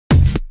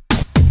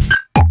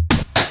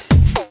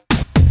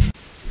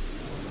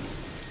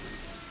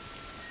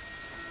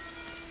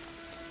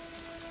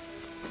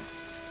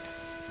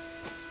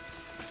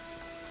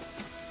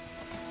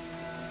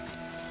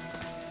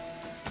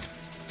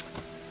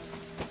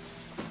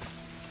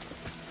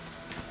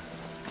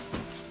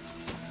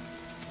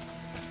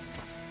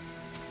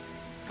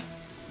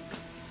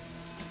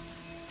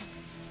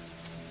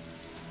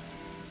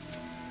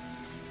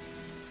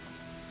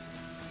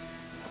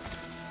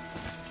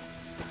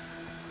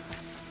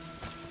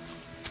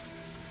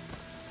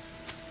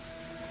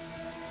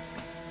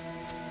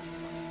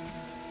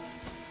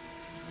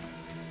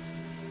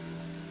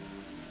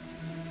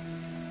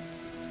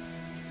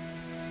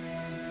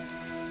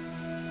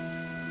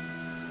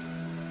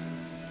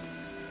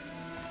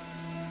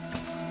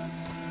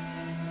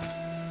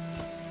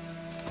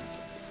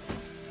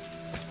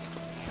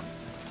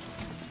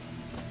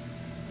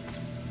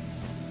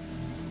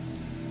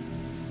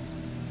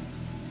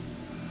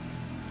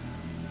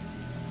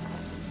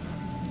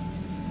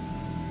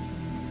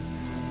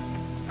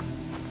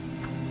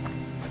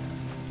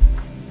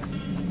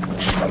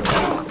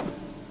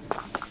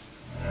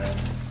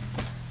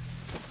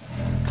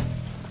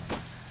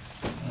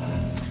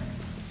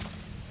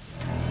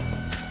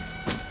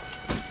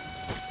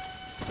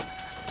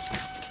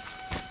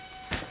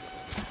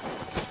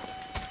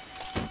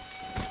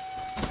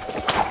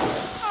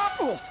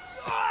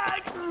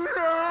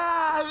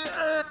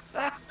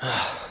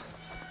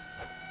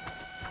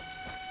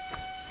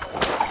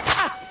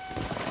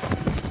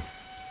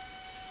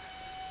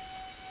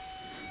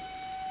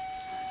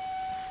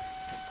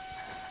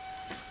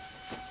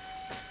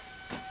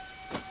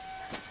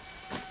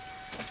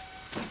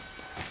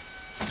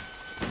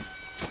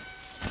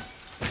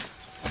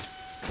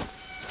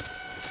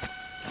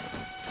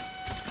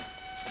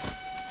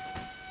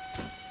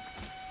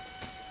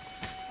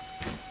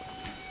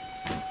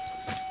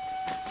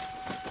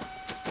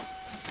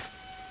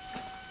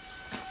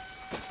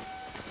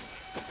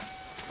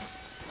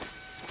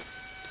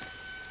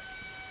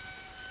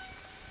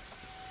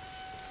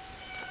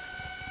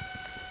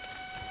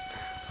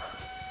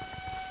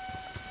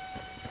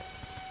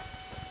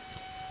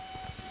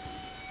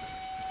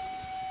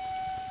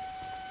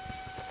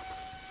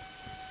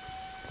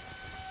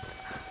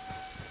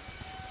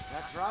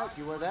That's right,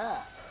 you were there.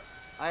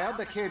 I heard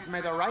the kids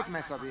made a right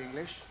mess of the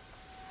English.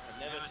 I've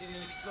never seen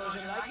an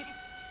explosion like it.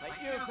 My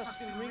ears are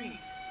still ringing.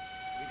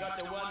 We got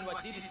the one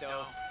what did it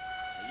though.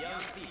 A young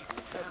thief who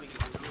was helping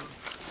with the group.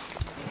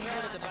 He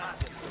handed the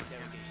bastard for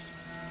interrogation.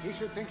 He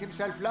should think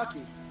himself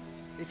lucky.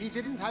 If he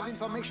didn't have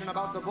information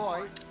about the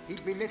boy,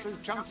 he'd be little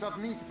chunks of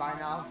meat by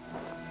now.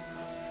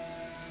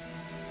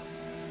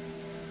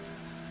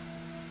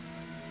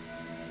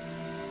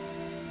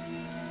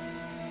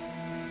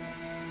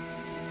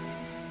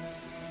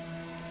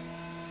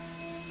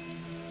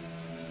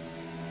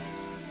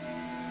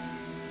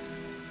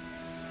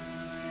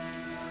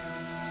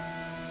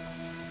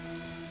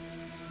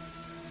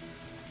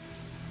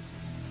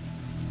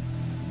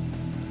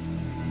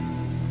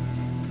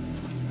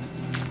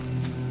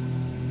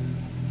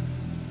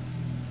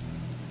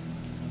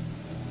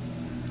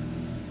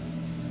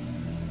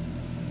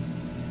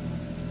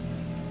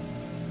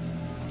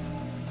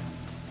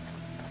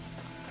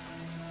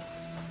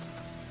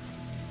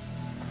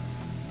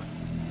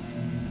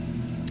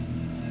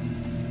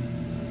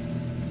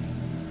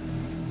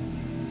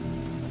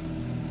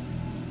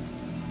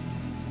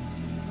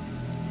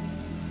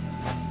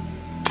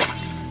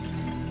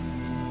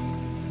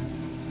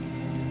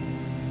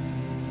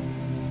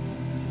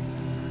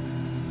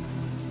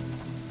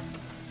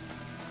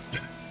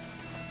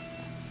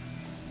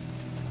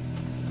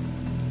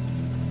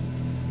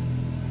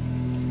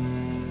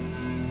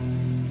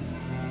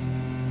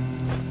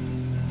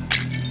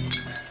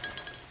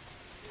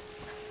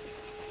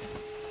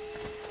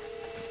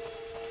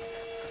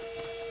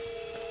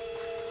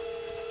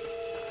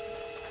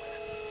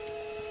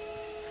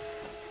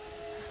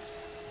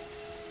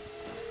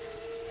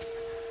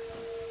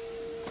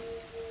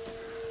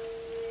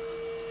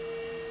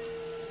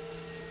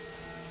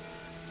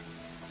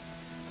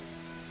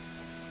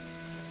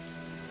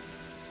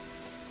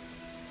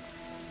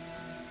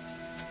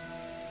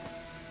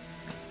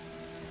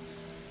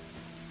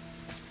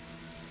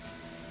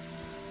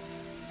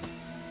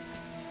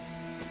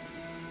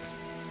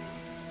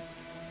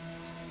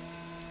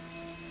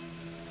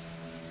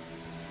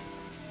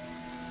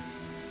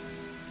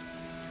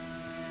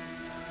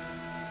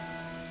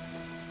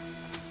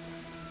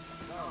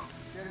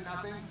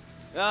 Nothing?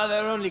 Ah,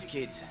 they're only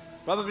kids.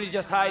 Probably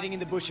just hiding in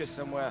the bushes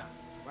somewhere.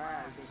 Well,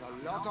 there's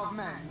a lot of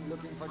men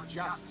looking for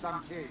just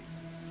some kids.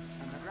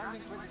 And the Grand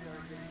Inquisitor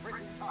has been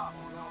pretty tough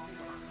on all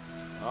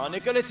people. Oh,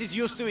 Nicholas is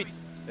used to it.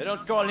 They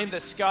don't call him the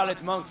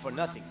Scarlet Monk for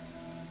nothing.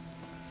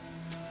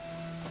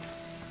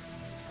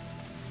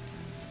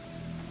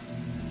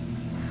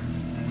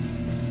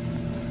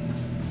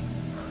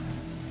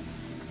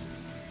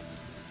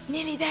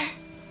 Nearly there.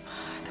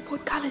 The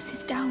portcullis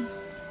is down.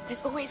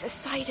 There's always a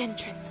side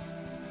entrance.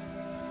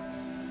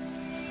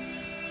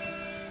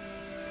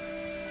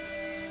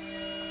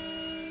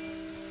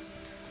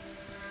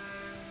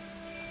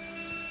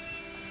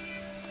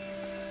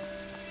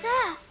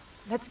 There!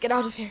 Let's get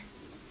out of here.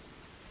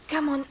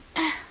 Come on.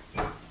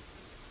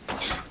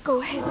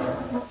 Go ahead.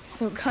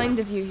 So kind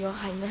of you, Your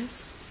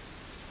Highness.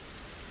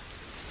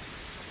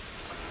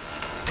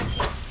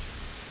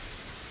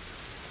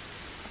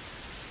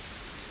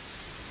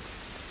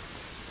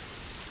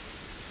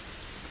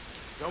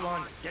 Go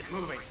on, get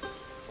moving.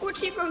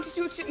 What are you going to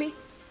do to me?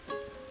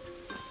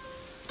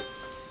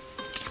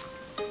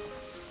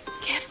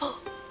 Careful.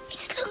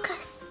 It's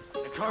Lucas.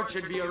 The cart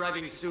should be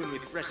arriving soon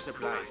with fresh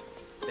supplies.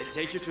 They'll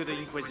take you to the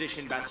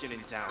Inquisition bastion in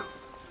town.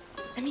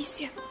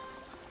 Amicia,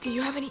 do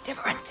you have any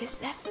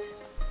Deverantes left?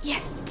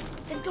 Yes.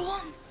 Then go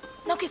on.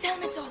 Knock his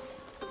helmet off.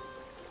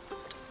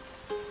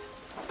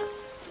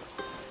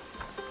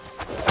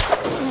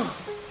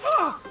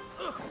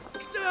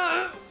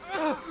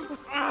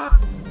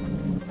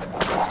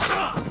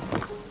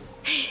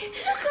 Hey,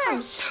 Lucas! I'm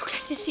so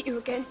glad to see you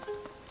again.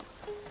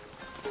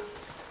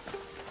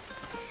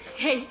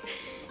 Hey,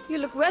 you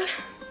look well?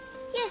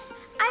 Yes,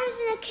 I was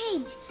in a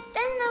cage.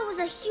 Then there was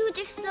a huge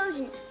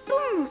explosion.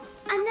 Boom!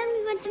 And then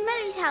we went to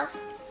Melly's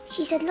house.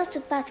 She said lots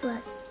of bad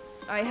words.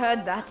 I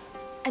heard that.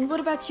 And what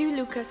about you,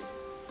 Lucas?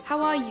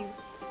 How are you?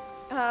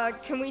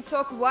 Can we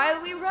talk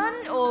while we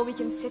run? Or we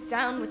can sit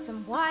down with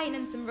some wine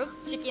and some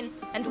roast chicken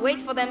and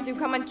wait for them to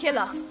come and kill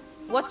us?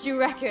 What do you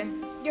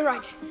reckon? You're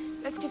right.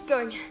 Let's get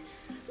going.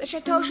 The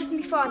chateau shouldn't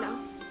be far now.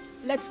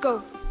 Let's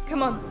go.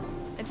 Come on.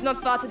 It's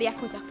not far to the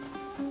aqueduct.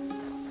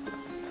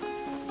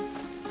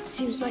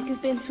 Seems like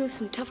you've been through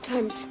some tough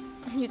times.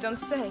 You don't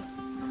say.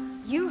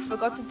 You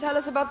forgot to tell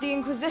us about the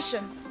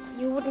Inquisition.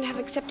 You wouldn't have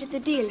accepted the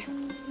deal.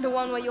 The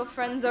one where your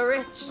friends are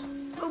rich.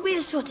 But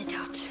we'll sort it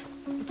out.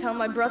 Tell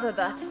my brother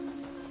that.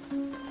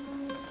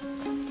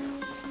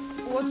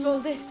 What's all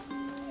this?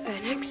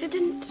 An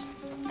accident?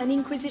 An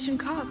Inquisition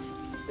cart.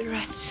 The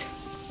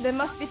rats. There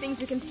must be things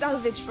we can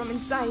salvage from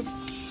inside.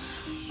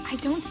 I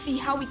don't see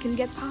how we can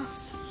get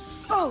past.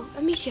 Oh,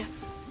 Amicia,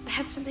 I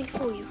have something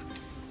for you.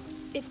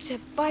 It's a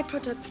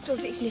byproduct of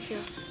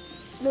Ignifera.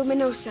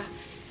 Luminosa.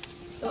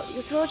 Well,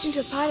 you throw it into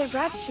a pile of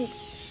rats and...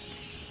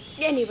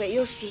 Anyway,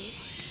 you'll see.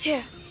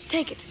 Here,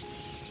 take it.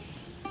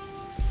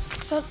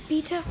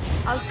 Saltpeter,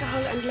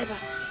 alcohol and leather.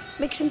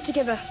 Mix them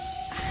together.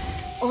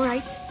 All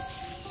right.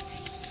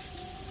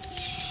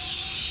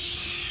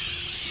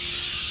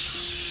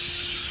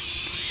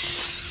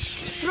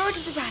 Throw it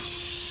at the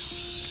rats.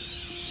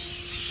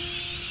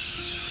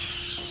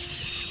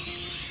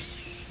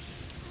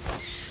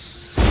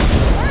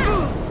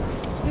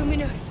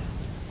 Luminosa.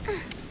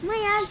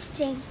 My eyes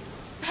sting.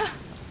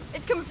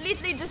 It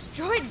completely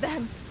destroyed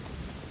them.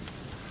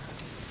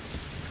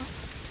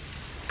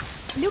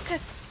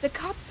 Lucas, the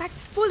cart's packed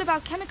full of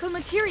alchemical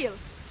material.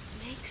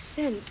 Makes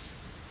sense.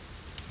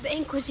 The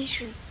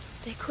Inquisition.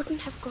 They couldn't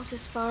have got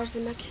as far as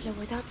the macula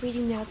without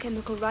reading the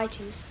alchemical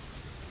writings.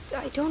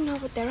 I don't know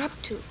what they're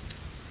up to.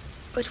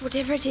 But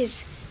whatever it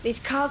is, these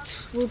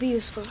carts will be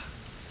useful.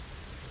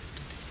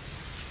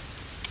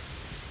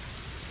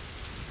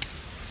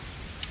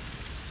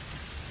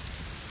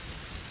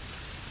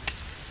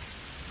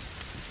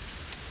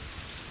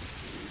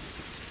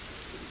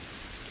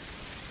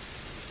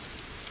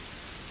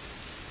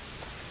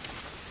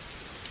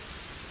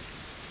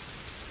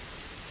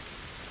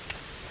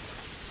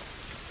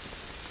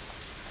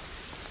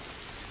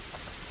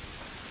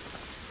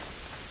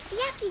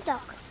 Yucky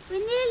Doc, we're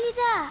nearly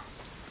there.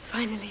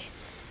 Finally.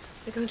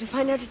 We're going to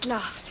find out at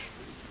last.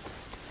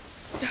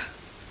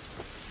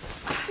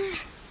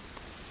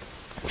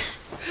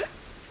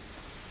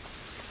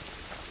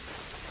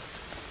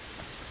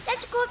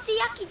 Let's go up the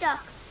Yucky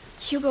Doc.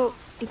 Hugo,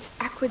 it's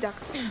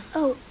aqueduct.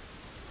 Oh,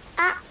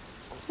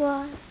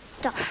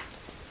 aqueduct.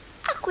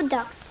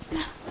 Aqueduct.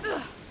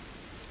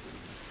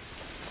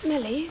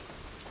 Melly,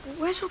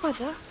 where's your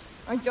brother?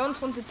 I don't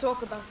want to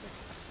talk about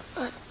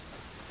it.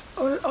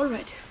 All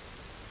right.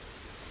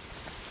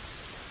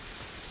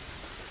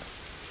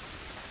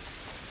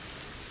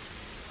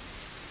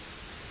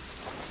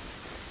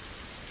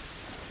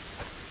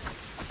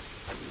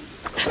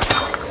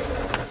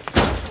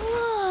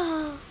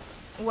 Whoa.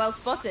 Well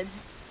spotted.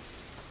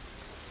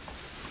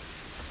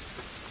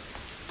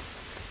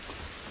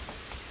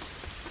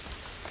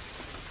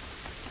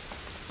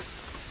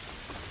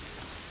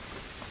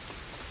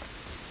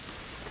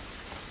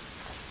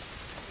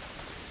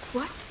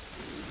 What?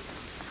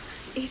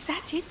 Is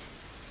that it?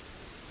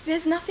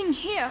 There's nothing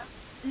here.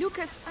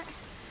 Lucas,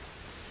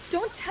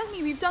 don't tell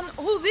me we've done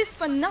all this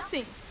for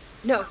nothing.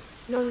 No.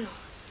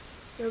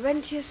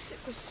 Laurentius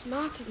was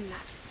smarter than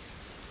that.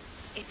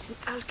 It's an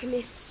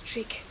alchemist's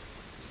trick.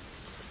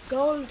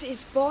 Gold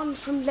is born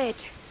from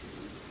lead.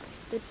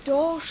 The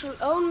door shall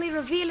only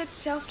reveal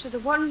itself to the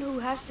one who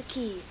has the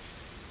key.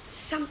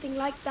 Something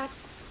like that.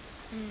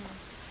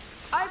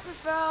 I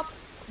prefer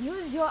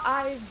use your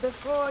eyes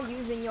before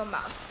using your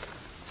mouth.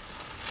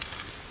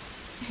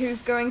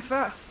 Who's going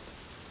first?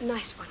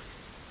 Nice one.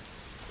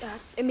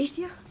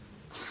 Amicia?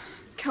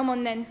 Come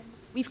on then.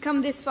 We've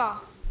come this far.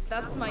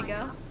 That's my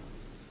girl.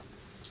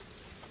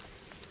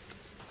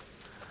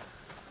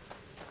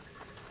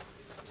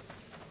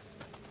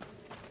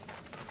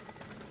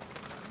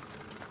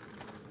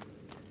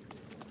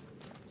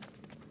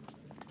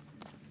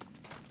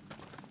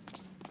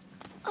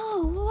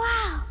 Oh,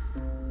 wow.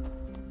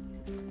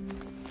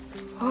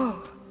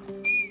 Oh,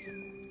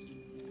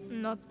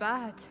 Not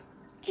bad.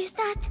 Is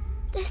that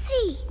the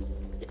sea?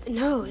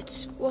 no,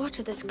 it's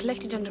water that's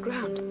collected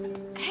underground.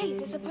 Hey,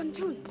 there's a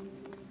pontoon.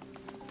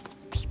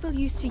 People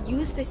used to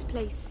use this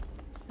place.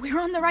 We're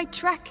on the right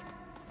track.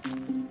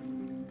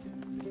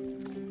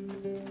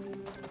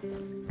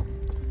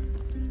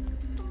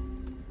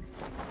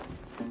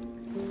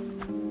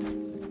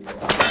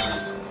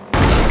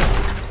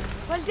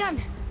 Well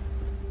done.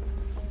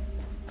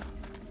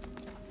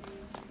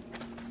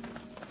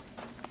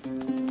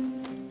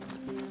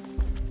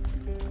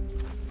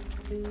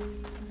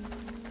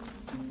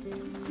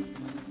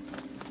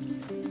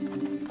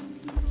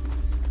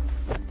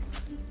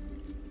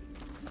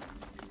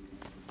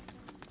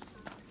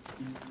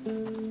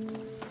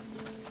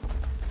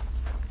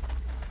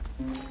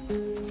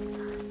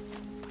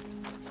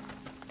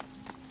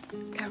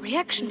 A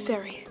reaction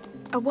ferry.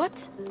 A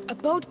what? A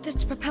boat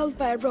that's propelled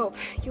by a rope.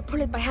 You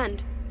pull it by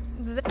hand.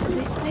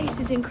 This place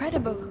is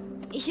incredible.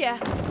 Yeah,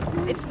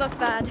 it's not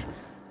bad.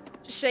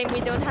 Shame we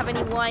don't have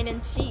any wine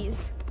and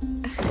cheese.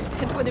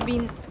 It would have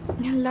been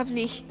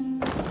lovely.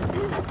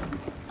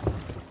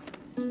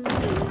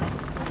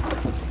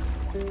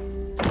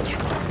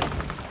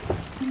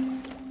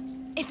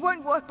 It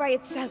won't work by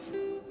itself.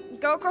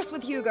 Go across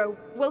with Hugo.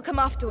 We'll come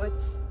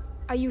afterwards.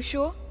 Are you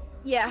sure?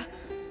 Yeah,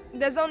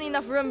 there's only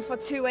enough room for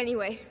two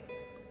anyway.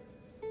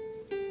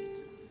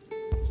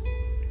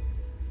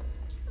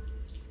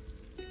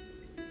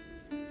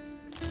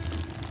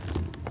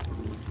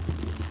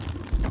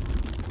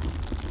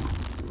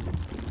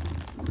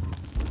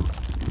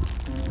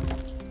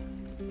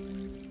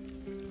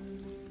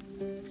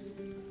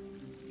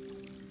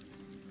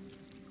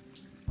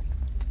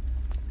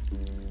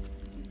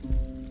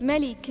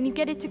 Melly, can you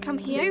get it to come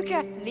here?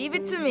 Luca, leave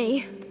it to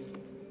me.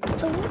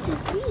 The water's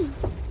green.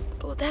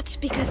 Oh, that's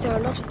because there are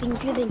a lot of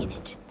things living in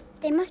it.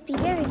 They must be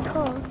very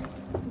cold.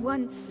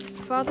 Once,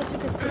 Father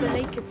took us to the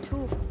lake at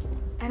Tuve,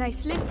 and I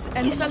slipped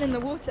and fell in the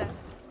water.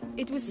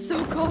 It was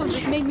so cold,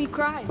 it made me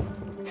cry.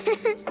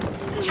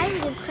 I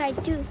would have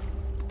cried too.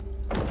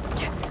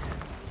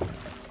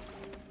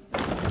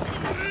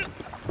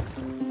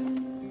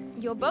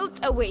 Your boat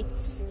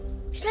awaits.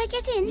 Shall I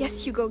get in?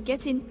 Yes, Hugo,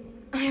 get in.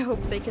 I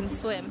hope they can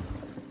swim.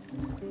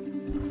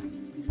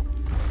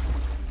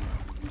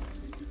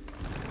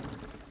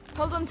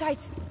 Hold on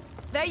tight.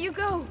 There you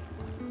go.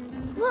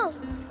 Whoa.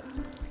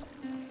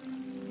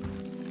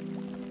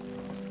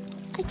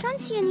 I can't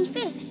see any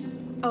fish.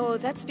 Oh,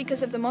 that's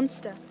because of the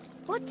monster.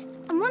 What?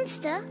 A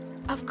monster?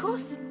 Of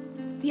course.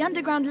 The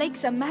underground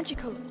lakes are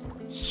magical.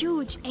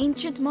 Huge,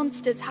 ancient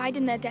monsters hide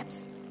in their depths.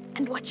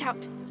 And watch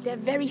out, they're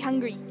very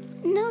hungry.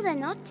 No, they're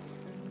not.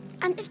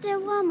 And if there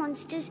were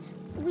monsters,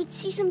 we'd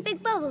see some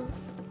big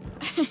bubbles.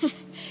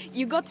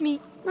 You got me.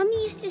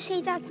 Mummy used to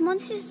say that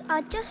monsters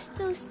are just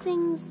those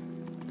things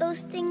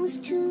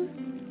to...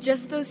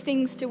 Just those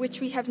things to which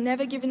we have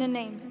never given a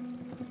name.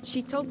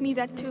 She told me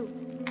that too.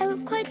 I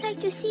would quite like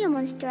to see a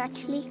monster,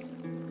 actually.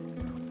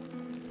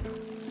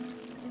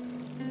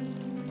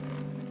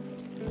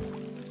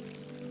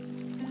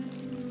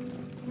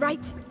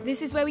 Right,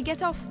 this is where we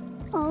get off.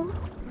 Oh,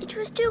 it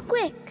was too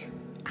quick.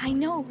 I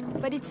know,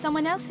 but it's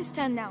someone else's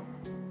turn now.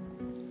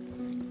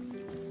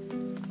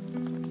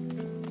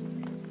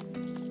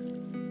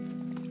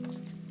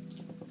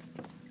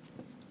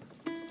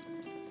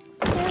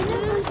 There are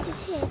no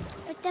monsters here,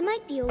 but there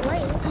might be a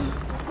whale.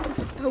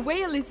 A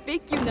whale is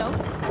big, you know.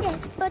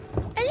 Yes, but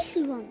a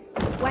little one.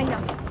 Why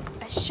not?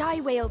 A shy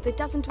whale that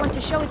doesn't want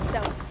to show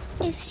itself.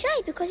 It's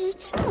shy because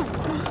it's small,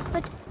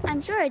 but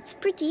I'm sure it's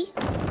pretty.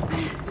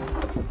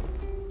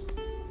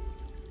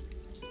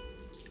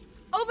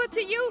 Over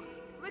to you!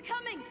 We're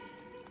coming!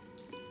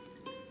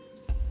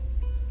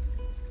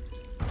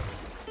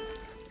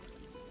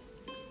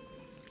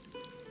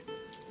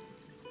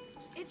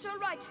 It's all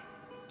right.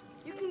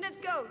 You can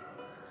let go.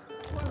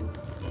 Well,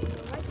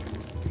 all right?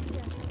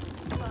 Yeah,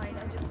 fine.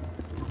 I just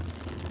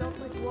don't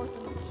like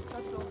water much,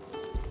 that's all.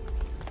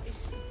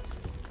 Listen,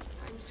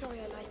 I'm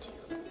sorry I lied to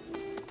you.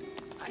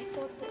 I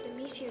thought that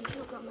Amicia and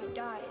Hugo might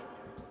die.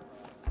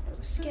 I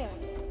was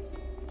scared.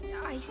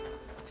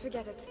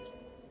 Forget it.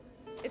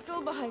 It's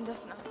all behind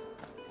us now.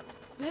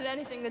 But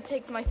anything that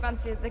takes my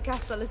fancy at the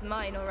castle is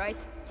mine, all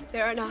right?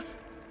 Fair enough.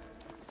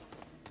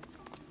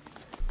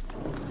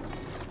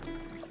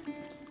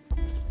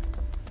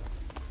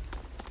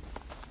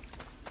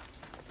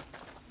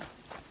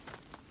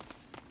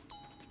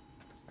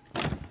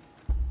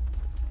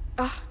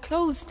 Ah,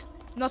 closed.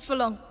 Not for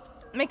long.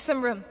 Make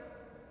some room.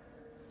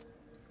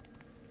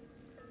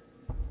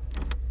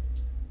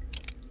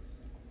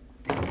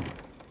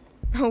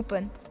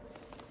 Open.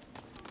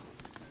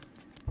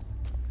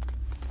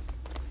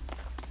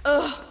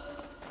 Ugh.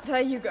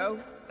 There you go.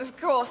 Of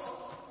course.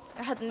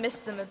 I hadn't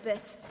missed them a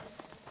bit.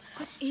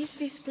 What is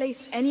this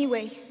place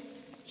anyway?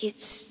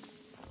 It's